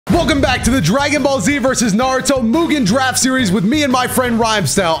Welcome back to the Dragonball Z vs Naruto Mugen Draft Series with me and my friend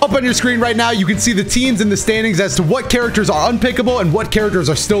Rhymestyle. Up on your screen right now, you can see the teams and the standings as to what characters are unpickable and what characters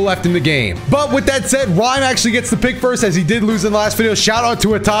are still left in the game. But with that said, Rhyme actually gets the pick first as he did lose in the last video. Shout out to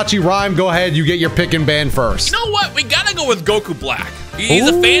Itachi. Rhyme, go ahead. You get your pick and ban first. You know what? We gotta go with Goku Black. He's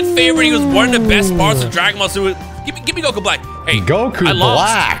a fan favorite. He was one of the best parts of Dragon Ball Z. Give me Goku Black. Hey, Goku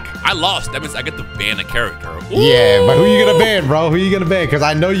Black. I lost. That means I get to ban a character. Ooh. Yeah, but who you gonna ban, bro? Who you gonna ban? Because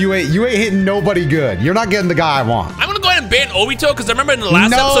I know you ain't hitting nobody good. You're not getting the guy I want. I'm gonna go ahead and ban Obito because I remember in the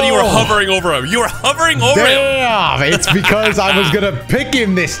last episode you were hovering over him. You were hovering over him. Damn, it's because I was gonna pick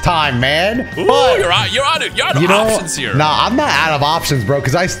him this time, man. Ooh, but you're out of options here. Nah, I'm not out of options, bro.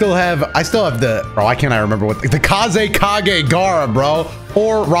 Because I still have the why can't I remember what the Kaze Kage Gara, bro.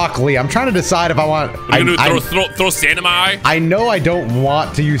 Or Rock Lee. I'm trying to decide if I want. What are you gonna do? Throw sand in my eye? I know I don't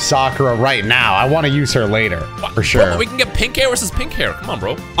want to use Sakura right now. I want to use her later, for sure. Bro, we can get pink hair versus pink hair. Come on,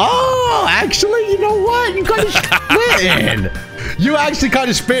 bro. Oh, actually, you know what? You kind of spitting. You actually kind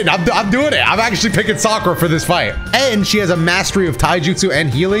of spitting. I'm doing it. I'm actually picking Sakura for this fight. And she has a mastery of taijutsu and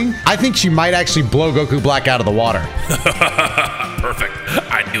healing. I think she might actually blow Goku Black out of the water. Perfect.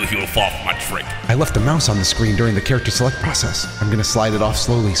 I knew he would fall for my trick. I left the mouse on the screen during the character select process. I'm going to slide it off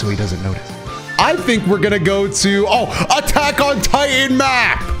slowly so he doesn't notice. I think we're gonna go to, Attack on Titan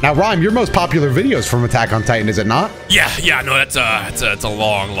map. Now, Rhyme, your most popular video is from Attack on Titan, is it not? Yeah, no, it's a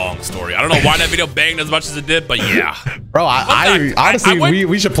long story. I don't know why that video banged as much as it did, but yeah. Bro, honestly,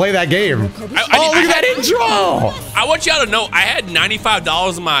 we should play that game. Look at that intro. I want y'all to know, I had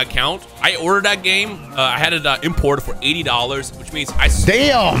 $95 in my account. I ordered that game. I had it imported for $80, which means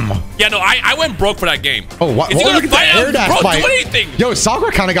Damn. Yeah, no, I went broke for that game. Oh, what? Is he gonna fight out? Bro, fight. do anything. Yo,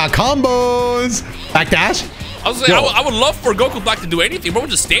 Sakura kind of got combos. Backdash. I was like, I would love for Goku Black to do anything, but we'll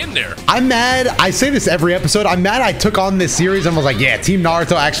just stand there. I'm mad. I say this every episode. I'm mad I took on this series and was like, yeah, Team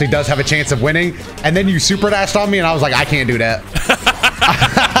Naruto actually does have a chance of winning. And then you super dashed on me and I was like, I can't do that.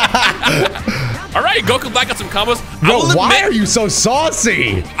 All right, Goku Black got some combos. Bro, why are you so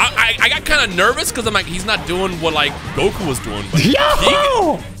saucy? I got kind of nervous because I'm like, he's not doing what like Goku was doing. But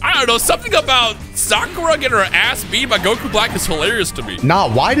I don't know, something about Sakura getting her ass beat by Goku Black is hilarious to me. Nah,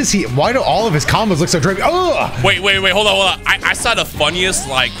 why do all of his combos look so drippy? Ugh! Wait, hold on. I saw the funniest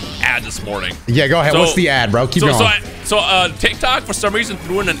like ad this morning. Yeah, go ahead. What's the ad, bro? Keep going. So TikTok for some reason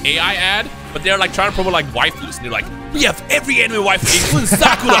threw in an AI ad, but they're like trying to promote like waifus, and they're like, we have every anime waifu, including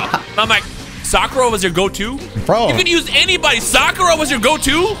Sakura. And I'm like, Sakura was your go-to? Bro. You can use anybody. Sakura was your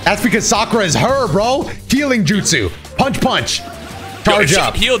go-to? That's because Sakura is her, bro. Healing jutsu. Punch. Charge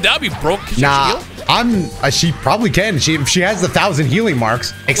up. Heal, that'd be broke. Nah, she probably can. She has the 1,000 healing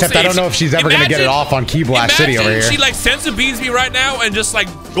marks. Except I don't know if she's ever gonna get it off on Key Blast City over here. She like senzu beans me right now and just like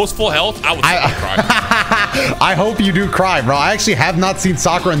goes full health. I would cry. I hope you do cry, bro. I actually have not seen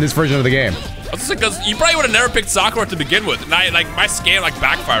Sakura in this version of the game. Because you probably would have never picked Sakura to begin with, and my scan like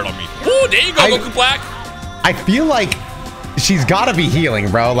backfired on me. Ooh, there you go, Goku Black. I feel like she's got to be healing,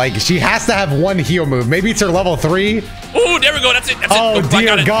 bro. Like she has to have one heal move. Maybe it's her level 3. Ooh, there we go. That's it. Oh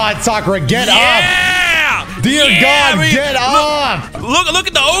dear God, Sakura, get up! Dear God, get up! Look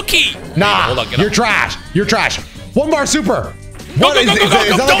at the Oki. Nah, you're trash. You're trash. One bar super. Go, is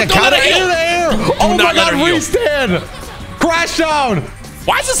that like a counter in there? Oh my God, restand! Crash down!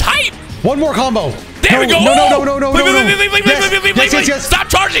 Why is this hype? One more combo. There we go. No. Yes. Stop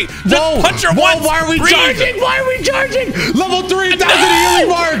charging. Just punch her once. Why are we charging? Why are we charging? Level 3,000 healing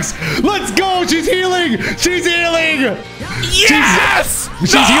marks. Let's go. She's healing. Yes.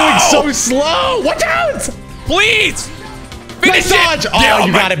 She's healing so slow. Watch out. Please. Nice dodge. Oh,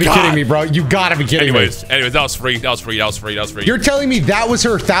 you gotta be kidding me, bro. You gotta be kidding me. Anyways, that was free. You're telling me that was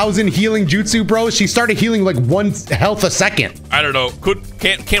her 1,000 healing jutsu, bro? She started healing like 1 health a second. I don't know.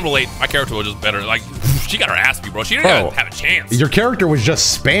 Can't relate. My character was just better. Like, she got her ass beat, bro. She didn't even have a chance. Your character was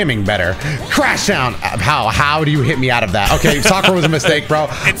just spamming better. Crash down. How do you hit me out of that? Okay, Sakura was a mistake, bro.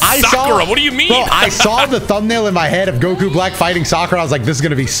 Sakura, what do you mean? Bro, I saw the thumbnail in my head of Goku Black fighting Sakura. I was like, this is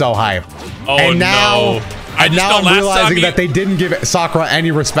gonna be so hype. Oh, and now, no. I'm realizing that they didn't give Sakura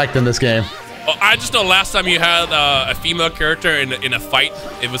any respect in this game. Well, I just know last time you had a female character in a fight,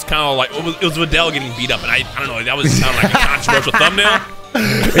 it was kind of like it was Videl getting beat up, and I don't know, that was kind of like a controversial thumbnail.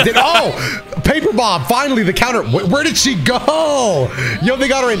 Paper bomb! Finally, the counter. Where did she go? Yo, they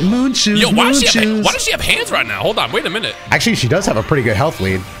got her in moon shoes. Yo, why does she have hands right now? Hold on, wait a minute. Actually, she does have a pretty good health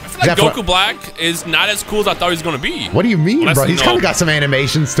lead. Like Goku Black is not as cool as I thought he was going to be. What do you mean, bro? He's kind of got some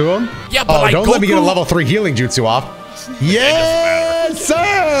animations to him. Yeah, but like don't let me get a level 3 healing jutsu off. Yes, sir.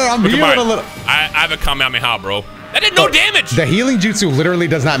 I'm healing a little. I have a Kamehameha, bro. That did no damage. The healing jutsu literally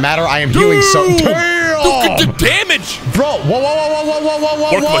does not matter. I am healing so. Damn. The damage! Bro, whoa.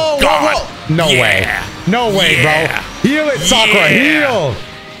 No way. No way, bro. Heal it, Sakura, heal.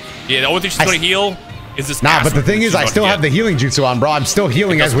 Yeah, the only thing she's gonna heal is this. Nah, but the thing is, I still have the healing jutsu on, bro. I'm still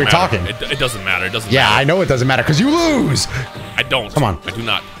healing as we're talking. It doesn't matter. It doesn't matter. Yeah, I know it doesn't matter because you lose. I don't. Come on. I do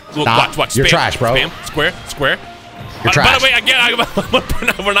not. Look, watch. Spam, you're trash, bro. Spam, square. You're trash. By the way, again,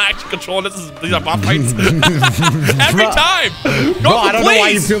 we're not actually controlling this. These are boss fights. Every time. Bro, I don't know why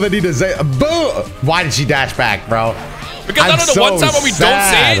you feel the need to say. Boo! Why did she dash back, bro? Because I don't know. One time when we don't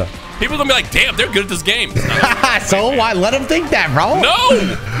say it, people are gonna be like, "Damn, they're good at this game." So why let them think that, bro? No.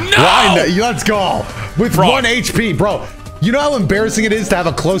 Why? Let's go with 1 HP, bro. You know how embarrassing it is to have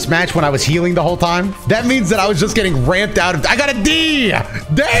a close match when I was healing the whole time? That means that I was just getting ramped out of. I got a D.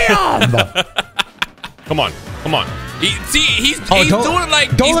 Damn. Come on. He's doing it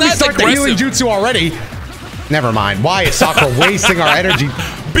like. Don't let me start the healing jutsu already. Never mind. Why is Sakura wasting our energy?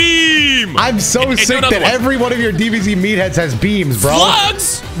 Beam! I'm so sick that every one of your DBZ meatheads has beams, bro.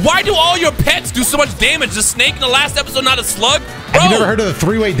 Slugs? Why do all your pets do so much damage? The snake in the last episode, not a slug? Bro. Have you never heard of the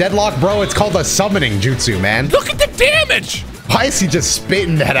three-way deadlock, bro? It's called a summoning jutsu, man. Look at the damage! Why is he just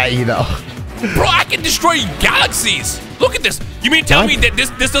spitting that at you, though? Bro, I can destroy galaxies. Look at this. You mean tell me that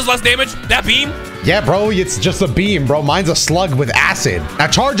this does less damage? That beam? Yeah, bro, it's just a beam, bro. Mine's a slug with acid. Now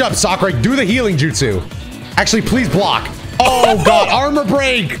charge up, Sakura. Do the healing jutsu. Actually, please block. Oh, God. Armor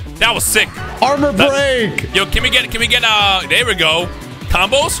break. That was sick. Armor break. Yo, can we get, there we go.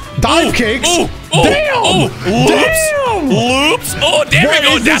 Combos? Dive kicks. Damn. Loops. Oh, there we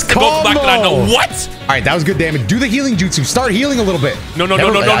go. That's the Goku Black that I know. What? All right, that was good damage. Do the healing jutsu. Start healing a little bit. No.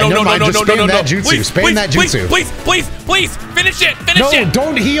 Spam that jutsu. Spam that jutsu. Please. Finish it. No,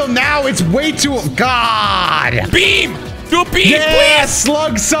 don't heal now. It's way too. God. Beam. Do a beam, yeah, please.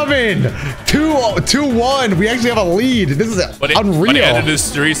 Slug summon. 2-1. We actually have a lead. This is unreal. By the end of this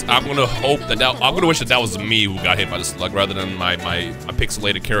series, I'm gonna hope that I'm gonna wish that was me who got hit by the slug rather than my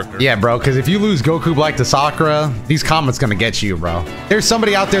pixelated character. Yeah, bro. Because if you lose Goku Black to Sakura, these comments gonna get you, bro. There's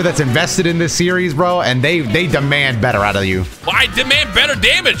somebody out there that's invested in this series, bro, and they demand better out of you. Well, I demand better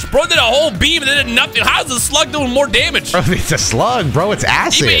damage. Bro did a whole beam and they did nothing. How's the slug doing more damage? Bro, it's a slug, bro. It's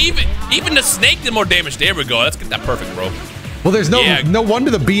acid. Even the snake did more damage. There we go. Let's get that perfect, bro. Well, there's no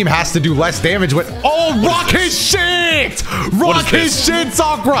wonder the beam has to do less damage with. Oh, rock his shit! Rock his shit,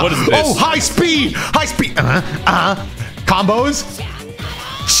 Sakura! What is this? Oh, high speed! Combos.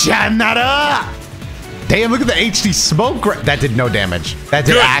 Shanada! Damn, look at the HD smoke. That did no damage. That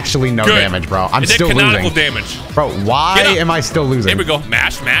did actually no damage, bro. I'm still losing. Canonical damage. Bro, why am I still losing? Here we go.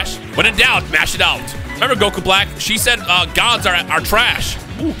 Mash. When in doubt, mash it out. Remember Goku Black? She said gods are trash.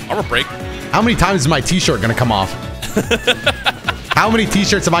 Ooh, armor break. How many times is my t-shirt gonna come off? How many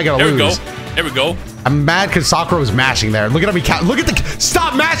t-shirts am I gonna lose? There we go. I'm mad because Sakura was mashing there. Look at me count. Look at the.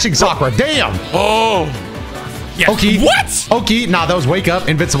 Stop mashing, Sakura. Damn. Oh. Yeah. Oki. What? Oki. Nah, that was wake up.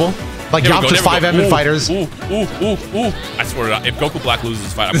 Invincible. Like Yamcha's 5M fighters. Ooh. I swear to God, if Goku Black loses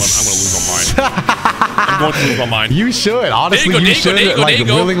this fight, I'm gonna lose my mind. I'm going to lose my mind. You should. Honestly, you should like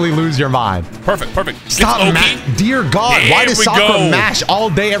willingly lose your mind. Perfect. Stop, dear God. Why does Sakura mash all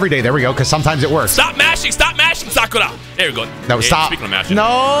day, every day? There we go, because sometimes it works. Stop mashing, Sakura. There we go. No, stop. Speaking of mashing. No.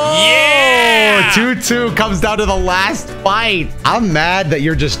 Yeah. 2-2 comes down to the last fight. I'm mad that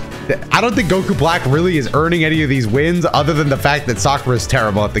you're just. I don't think Goku Black really is earning any of these wins other than the fact that Sakura is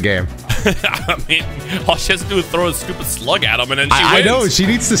terrible at the game. I mean, all she has to do is throw a stupid slug at him and then she wins. I know. She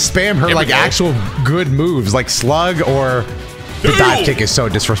needs to spam her like actual good moves like slug or the dive kick is so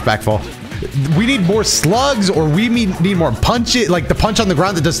disrespectful. We need more slugs or we need more punch it like the punch on the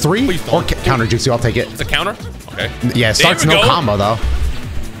ground that does 3 or counter jutsu. I'll take it. It's a counter? Okay. Yeah, it starts no combo though.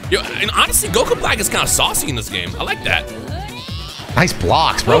 Yo, and honestly, Goku Black is kind of saucy in this game. I like that. Nice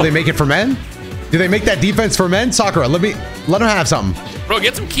blocks, bro. They make it for men? Do they make that defense for men? Sakura, let him have something. Bro,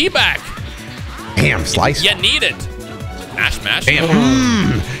 get some ki back. Damn, slice. You need it. Mash.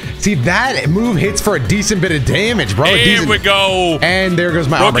 Damn. See, that move hits for a decent bit of damage, bro. Here we go. And there goes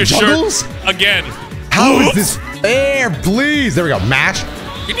my armor. Juggles? Again. How is this fair? Please. There we go. Mash.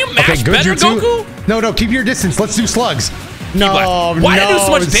 Can you mash better, Goku? No, keep your distance. Let's do slugs. No, why do they do so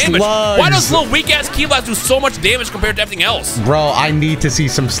much damage? Slugs. Why does little weak-ass ki blasts do so much damage compared to everything else? Bro, I need to see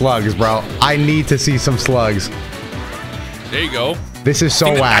some slugs, bro. I need to see some slugs. There you go. This is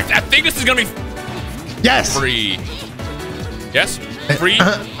so whack. I think this is gonna be free. Yes? Free?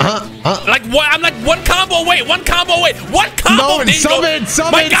 Like what? I'm like one combo away. One combo. No, summon.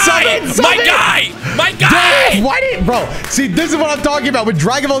 My guy. Damn, why did, bro? See, this is what I'm talking about. When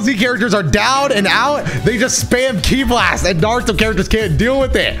Dragonball Z characters are down and out, they just spam ki blast, and Naruto characters can't deal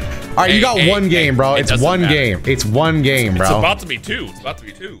with it. All right, you got one game, bro. It's one game. It's one game, bro. It's about to be two. It's about to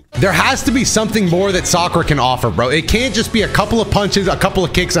be two. There has to be something more that Sakura can offer, bro. It can't just be a couple of punches, a couple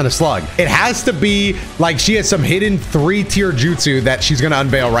of kicks, and a slug. It has to be like she has some hidden 3-tier jutsu that she's going to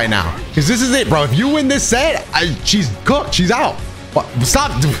unveil right now. Because this is it, bro. If you win this set, she's cooked. She's out. What?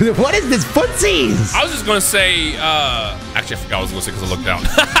 Stop. What is this footsies? I was just going to say, actually, I forgot what I was going to say because I looked down.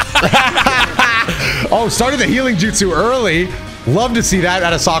 Oh, started the healing jutsu early. Love to see that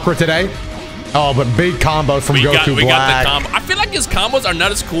out of Sakura today. Oh, but big combo from Goku Black. We got the combo. I feel like his combos are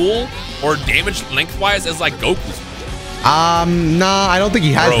not as cool or damage lengthwise as like Goku's. Nah, I don't think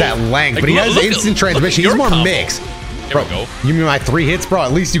he has that length, like, but he has instant transmission. He's more mixed. There we go. You mean my 3 hits, bro?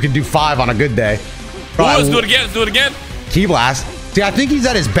 At least you can do 5 on a good day. Bro, let's do it again. Let's do it again. Ki blast. See, I think he's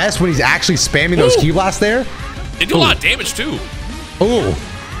at his best when he's actually spamming those ki blasts there. They do a lot of damage too. Ooh.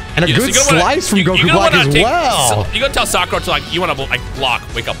 And a good slice from Goku Black as well. You gotta tell Sakura to like, you wanna like block,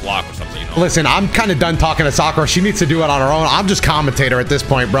 wake up block or something, you know? Listen, I'm kind of done talking to Sakura. She needs to do it on her own. I'm just commentator at this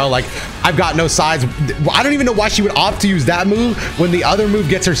point, bro. Like, I've got no sides. I don't even know why she would opt to use that move when the other move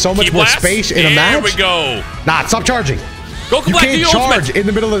gets her so much more space in a match. There we go. Nah, stop charging. Goku Black, you can't charge in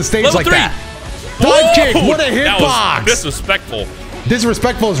the middle of the stage like that. Dive kick, what a hitbox. Disrespectful.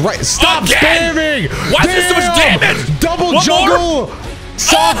 Disrespectful is right. Stop spamming. Why is there so much damage? Double juggle.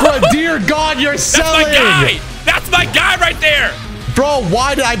 Sakura, dear God, you're selling. That's my guy. That's my guy right there. Bro,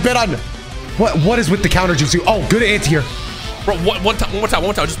 why did I bet on... What is with the counter jutsu? Oh, good anti-here. Bro, one more time.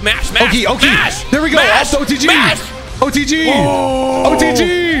 Just mash. Okay. Mash. There we go. Mash. OTG. Mash. OTG. Oh.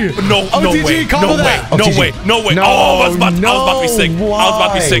 OTG. No way. No way. Oh, I was about to be sick.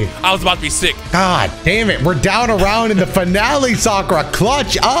 I was about to be sick. God damn it. We're down a round in the finale, Sakura.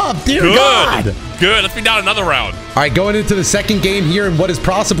 Clutch up, dear God. Good. Let's be down another round. All right, going into the second game here in what is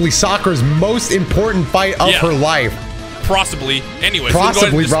possibly Sakura's most important fight of her life. Possibly. Anyways.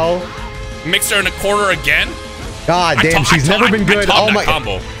 Possibly, bro. Mix her in a corner again. God damn, she's never been good. Oh my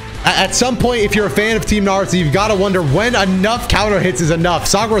combo. At some point, if you're a fan of Team Naruto, you've got to wonder when enough counter hits is enough.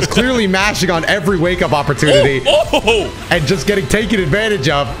 Sakura's clearly mashing on every wake-up opportunity and just getting taken advantage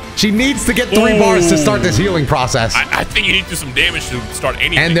of. She needs to get 3 bars to start this healing process. I think you need to do some damage to start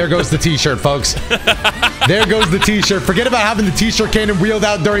anything. And there goes the T-shirt, folks. There goes the T-shirt. Forget about having the T-shirt cannon wheeled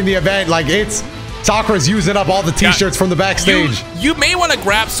out during the event. Like, it's... Sakura's using up all the T-shirts from the backstage. You may want to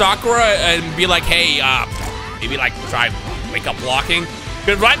grab Sakura and be like, hey, maybe like try wake-up blocking.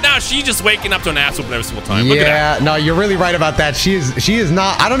 Because right now, she's just waking up to an ass whooping every single time. Yeah, no, you're really right about that. She is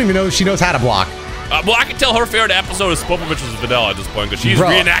not, I don't even know if she knows how to block. Well, I can tell her favorite episode is Popovich vs. Vidal at this point because she's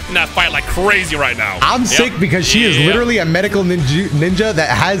reenacting that fight like crazy right now. I'm sick because she is literally a medical ninja that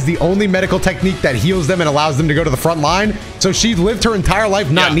has the only medical technique that heals them and allows them to go to the front line. So she lived her entire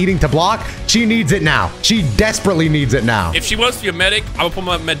life not needing to block. She needs it now. She desperately needs it now. If she wants to be a medic, I would put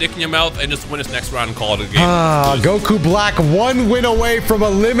my medic in your mouth and just win this next round and call it a game. Goku Black 1 win away from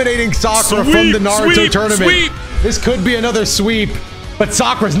eliminating Sakura from the Naruto tournament. This could be another sweep. But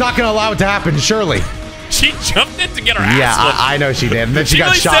Sakura's not going to allow it to happen, surely. She jumped in to get her ass. Yeah, I know she did. And then she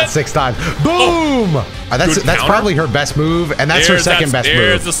got shot 6 times. Boom! That's probably her best move, and that's her second best move.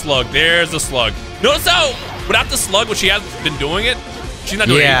 There's the slug. There's the slug. Notice how, without the slug, when she has been doing it, she's not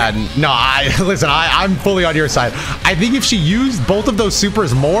doing anything. No, listen, I'm fully on your side. I think if she used both of those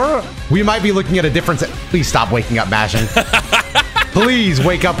supers more, we might be looking at a difference. Please stop waking up mashing. Please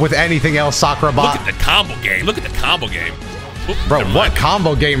wake up with anything else, Sakura bot. Look at the combo game. Look at the combo game. Oop, bro, what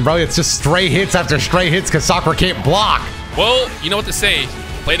combo game, bro? It's just stray hits after stray hits because Sakura can't block. Well, you know what to say.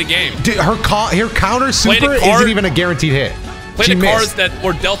 Play the game. Dude, her counter super isn't even a guaranteed hit. Play the cards that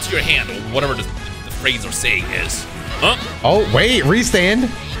were dealt to your hand, or whatever the phrase or saying is. Huh? Oh, wait, restand.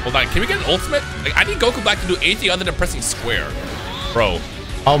 Hold on, can we get an ultimate? Like, I need Goku Black to do anything other than pressing square. Bro.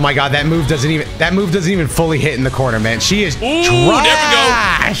 Oh my god, that move doesn't even fully hit in the corner, man. She is trash. There we go.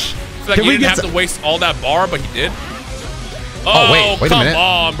 I feel like he didn't have to waste all that bar, but he did. Oh, wait a minute. Come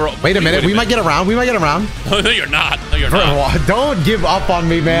on, bro. Wait a minute. We might get around. No, you're not. No, you're not. Don't give up on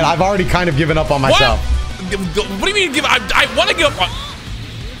me, man. I've already kind of given up on myself. What do you mean give up? I want to give up on...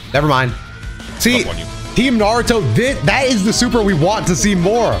 Never mind. See, Team Naruto, that is the super we want to see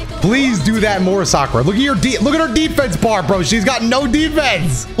more. Please do that more, Sakura. Look at her defense bar, bro. She's got no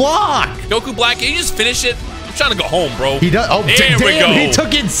defense. Block. Goku Black, can you just finish it? I'm trying to go home, bro. He does. Oh, there we go. He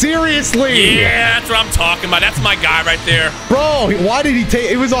took it seriously. Yeah, that's what I'm talking about. That's my guy right there. Bro, why did he take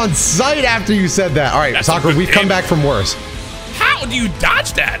it? Was on sight after you said that. All right, Sakura, we've come back from worse. How do you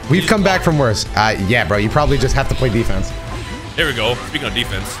dodge that? We've come back from worse. Yeah, bro, you probably just have to play defense. There we go. Speaking of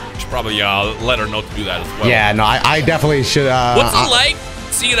defense, you should probably let her know to do that as well. Yeah, no, I definitely should. What's it like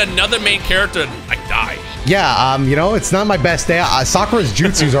seeing another main character like die? Yeah, you know, it's not my best day. Sakura's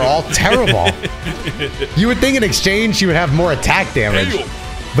jutsus are all terrible. You would think in exchange she would have more attack damage.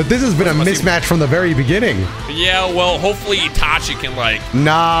 But this has been a mismatch from the very beginning. Yeah, well, hopefully Itachi can, like,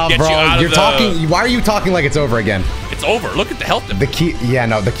 nah, get bro, you out you're of talking. Why are you talking like it's over again? It's over. Look at the health difference. The key, yeah,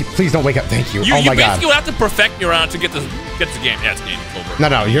 no, the key, please don't wake up. Thank you. Oh my god. You basically have to perfect your round to get the game. Yeah, it's game. It's over.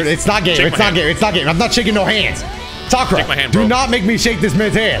 No, it's not game. It's not game. It's not game. I'm not shaking no hands. Sakura, do not make me shake this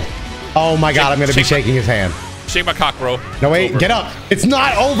man's hand. Oh my god, I'm gonna be shaking his hand. Shake my cock, bro. No, wait, get up. It's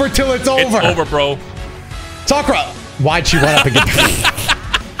not over till it's over. It's over, bro. Sakura, why'd she run up and get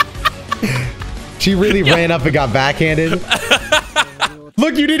She really ran up and got backhanded.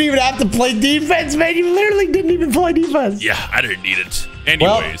 Look, you didn't even have to play defense, man. You literally didn't even play defense. Yeah, I didn't need it.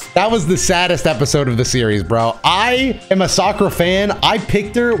 Anyways. Well, that was the saddest episode of the series, bro. I am a Sakura fan. I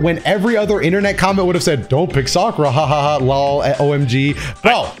picked her when every other internet comment would have said, don't pick Sakura, ha ha ha, lol, OMG.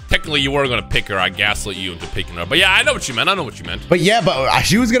 Bro. Technically, you were going to pick her. I gaslit you into picking her. But yeah, I know what you meant. But yeah, but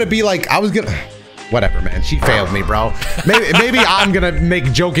she was going to be like, whatever, man. She failed me, bro. Maybe I'm gonna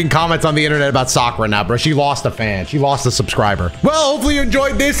make joking comments on the internet about Sakura now, bro. She lost a fan. She lost a subscriber. Well, hopefully you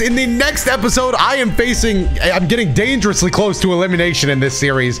enjoyed this. In the next episode, I'm getting dangerously close to elimination in this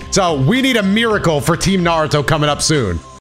series. So we need a miracle for Team Naruto coming up soon.